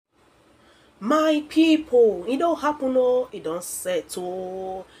My people, it don't happen, oh, it don't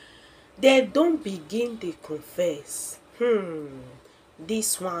settle. They don't begin to confess.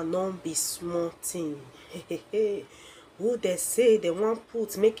 This one don't be small thing. Who they say they want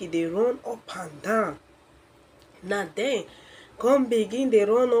put make it they run up and down. Now then, come begin they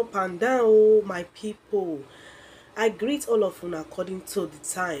run up and down, oh my people. I greet all of you according to the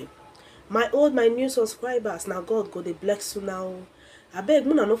time. My old, my new subscribers, now God go dey bless you now. Abeg,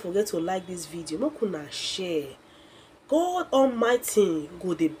 una no forget to like this video, make una share. God Almighty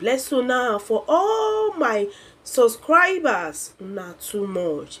go dey bless you now. For all my subscribers, una too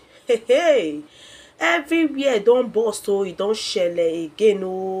much. Hey, everywhere don't burst, oh, it don't shele again,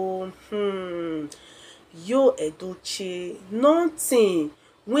 oh. Yo Edochie, nothing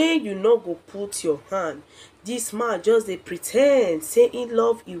when you no go put your hand. This man just dey pretend say he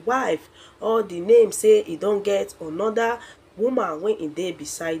love his wife, or the name say he don't get another woman when he dey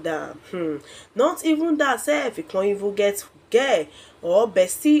beside am. Not even that sef, he can't even get girl or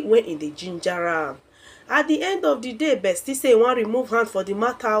bestie when he dey ginger am. At the end of the day, bestie say he wan remove hand for the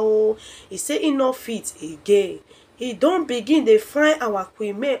matter, oh. He say he no fit again. He don't begin dey find our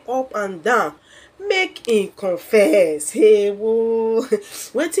queen May up and down. Make him confess. Hey, whoa.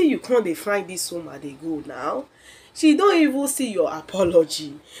 Wait till you come dey find this woman dey go now. She don't even see your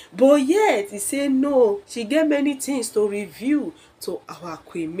apology. But yet, he say no. She get many things to review to our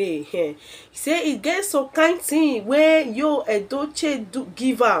queen May. He say he get some kind thing where yo Edochie do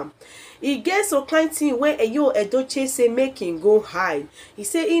give am. He get some kind thing where yo Edochie say make him go hide. He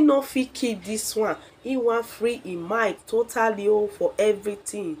say he no fit keep this one. He want free in mind totally, oh, for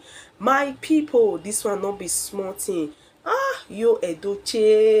everything. My people, this one not be small thing. Yo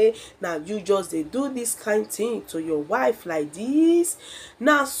Edochie, now you just dey do this kind thing to your wife like this.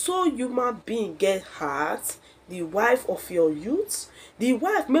 Now so human being get heart, the wife of your youth, the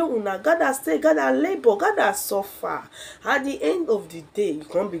wife may una gather stay, gather labor, gather suffer. At the end of the day, you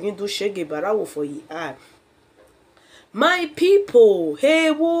can't begin to shege barawo for your eye. My people, hey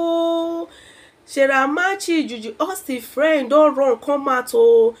whoa. Sheramachi Juju Austin friend don't run come out,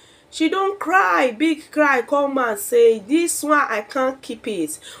 oh. She don't cry, big cry, come and say, this one I can't keep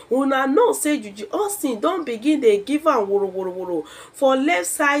it. Una know say Juju Austin don't begin they give am woro for left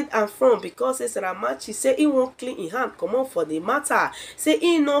side and front, because Sheramachi say he won't clean his hand, come on for the matter. Say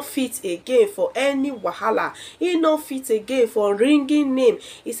he no fit again for any wahala. He no fit again for ringing name.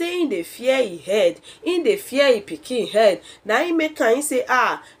 He say in the fear he head, in the fear he pikin head. Now he make can he say,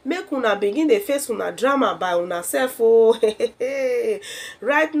 make una begin the face una drama by una self, oh.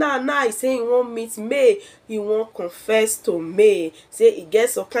 Right now he say he won't meet May, he won't confess to May. Say he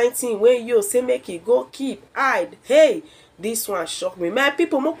gets some kind thing when you say make he go keep hide. Hey, this one shock me. My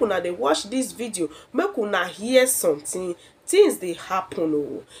people, make una dey watch this video, make una hear something. Things they happen,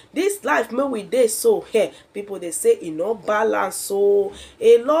 oh. This life may we dey so here. People they say it no balance, so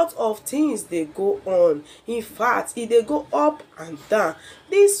a lot of things they go on. In fact, it they go up and down.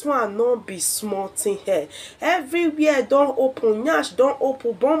 This one not be small thing here. Everywhere don't open, nyash don't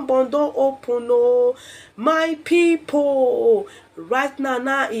open, bonbon don't open, no. My people, right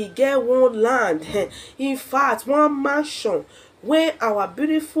now he get one land. In fact, one mansion when our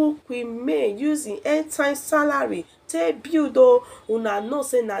beautiful Queen May using end-time salary take build, oh. Una know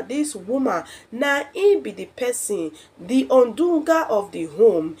say na this woman na him be the person, the undunga of the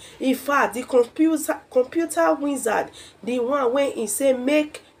home. In fact, the computer wizard, the one when he say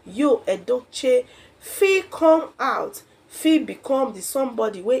make you Edochie fit come out, fit become the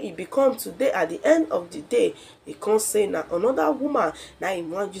somebody where he become today. At the end of the day, he can't say na another woman na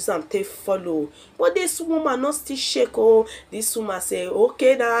him want use am take follow. But this woman not still shake, oh. This woman say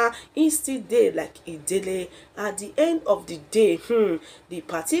okay na he still dey like he daily. At the end of the day, the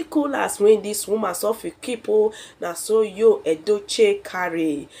particulars when this woman suffer keep, oh, na so yo Edochie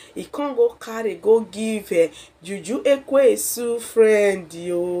carry. He can't go carry go give Juju Ekwesu friend,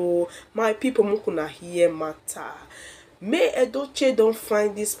 yo. My people, mukuna hear matter. May Edochie don't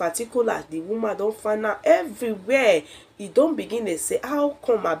find this particular, the woman don't find out everywhere. He don't begin to say, how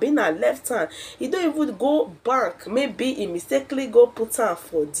come I been a left hand? He don't even go back. Maybe he mistakenly go put her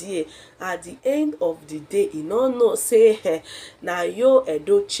for there. At the end of the day, he no know say, now yo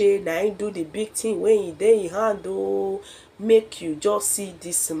Edochie, now he do the big thing when he dey in hand, oh. Make you just see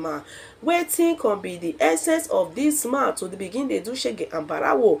this man. Wetin can be the essence of this man to the begin they do shege and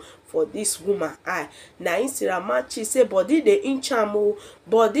barawo for this woman eye. Na im Sarah Machi say body dey inch am o,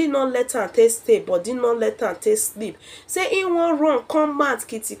 body no let am take stay, body no let am take sleep. Say im wan run come out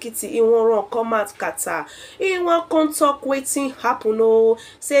kitikiti, im wan run come out kata, im wan come talk wetin happen o.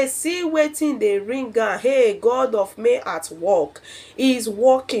 Say see wetin dey ring am, hey, God of May at work. He is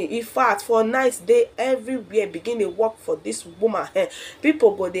working. In fact, for night day everywhere begin dey work for this woman.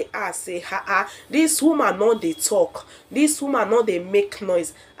 People go dey ask say, this woman no dey talk, this woman no dey make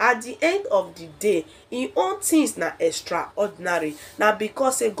noise. At the end of the day, im own things na extraordinary. Na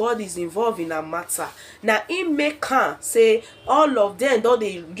because say God is involved in her matter. Na im make am say all of them don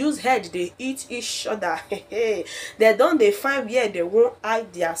dey use head dey eat each other. They don dey find where they wan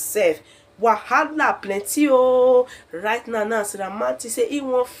hide theirself. Wahala plenty o. Right now Sarah Machi say he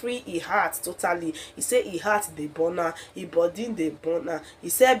wan free his heart totally. He say his heart dey burn am, his body dey burn am. He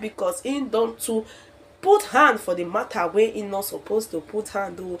said because he don too put hand for the matter wey he not supposed to put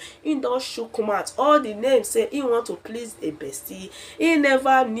hand o. He don shook mouth all the names say he want to please a bestie. He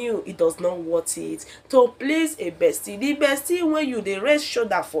never knew it does not worth it to please a bestie. The bestie when you dey raise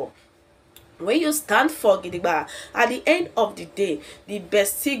shoulder for, when you stand for gidigba, at the end of the day, the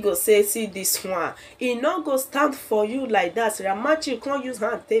bestie go say, see this one, he no go stand for you like that. Sarah Machi can't use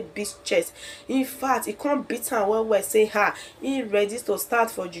hand take beat chest. In fact, he can't beat am well say he ready to start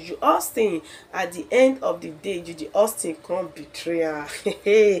for Juju Austin. At the end of the day, Juju Austin can't betray her.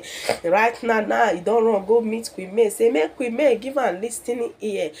 Right now he don't run go meet Queen May. Say make Queen May give her listening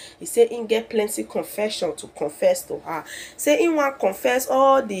ear. He say he get plenty confession to confess to her. Say he want confess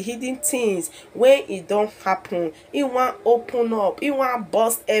all the hidden things when it don't happen. He want open up, he want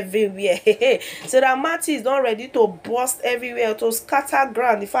burst everywhere. Sarah Machi is not ready to burst everywhere, to scatter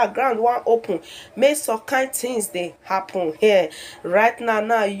ground. In fact, ground want open, make some kind things they happen here. Right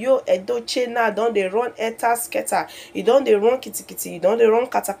now yo Edoche now don dey run enter scatter, he don dey run kitikiti, he don dey run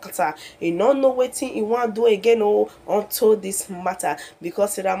kata. He no know wetin he want do again unto this matter,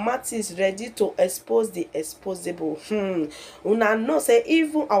 because Sarah Machi is ready to expose the exposable. Una know say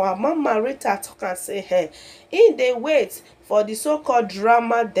even our mama Rita talk and say, hey, in dey wait for the so-called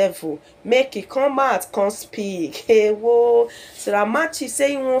drama devil make he come out come speak. Hey, whoa. Sarah Machi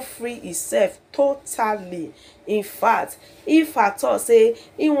say he won't free himself totally. In fact, if at all say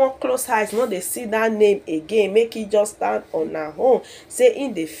he won't close eyes, not dey see that name again, make he just stand on her own. Say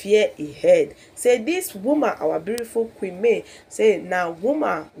in the fear he head. Say this woman, our beautiful Queen May, say now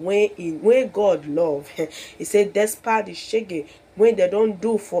woman when God love. He said despite the shaggy when they don't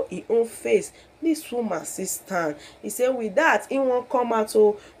do for his own face, this woman still stand. He said with that he won't come out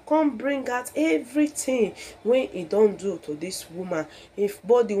to come bring out everything when he don't do to this woman. If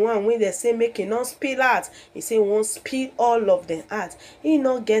both the one when they say make it not spill out, he say won't spill all of them out. He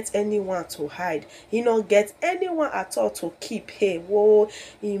not get anyone to hide, he not get anyone at all to keep. Hey, whoa,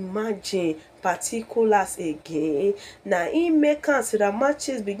 imagine particulars again. Now he make am Sarah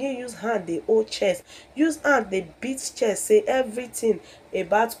Machi begin use hand the old chest, use hand the beat chest, say everything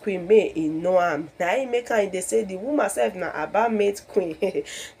about Queen May in know am. Now he make am they say the woman self na about made queen.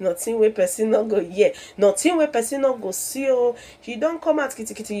 Nothing wey person not go hear, nothing wey person not go see. Oh, he don't come out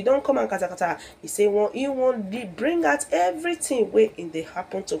kitikiti, he don't come out kata. He say he won't bring out everything wey in dey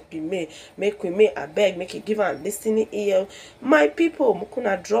happen to Queen May. Make Queen May abeg make he give her listening ear. My people,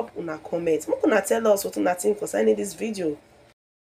 mukuna drop una comment, mukuna tell us what una think concerning this video.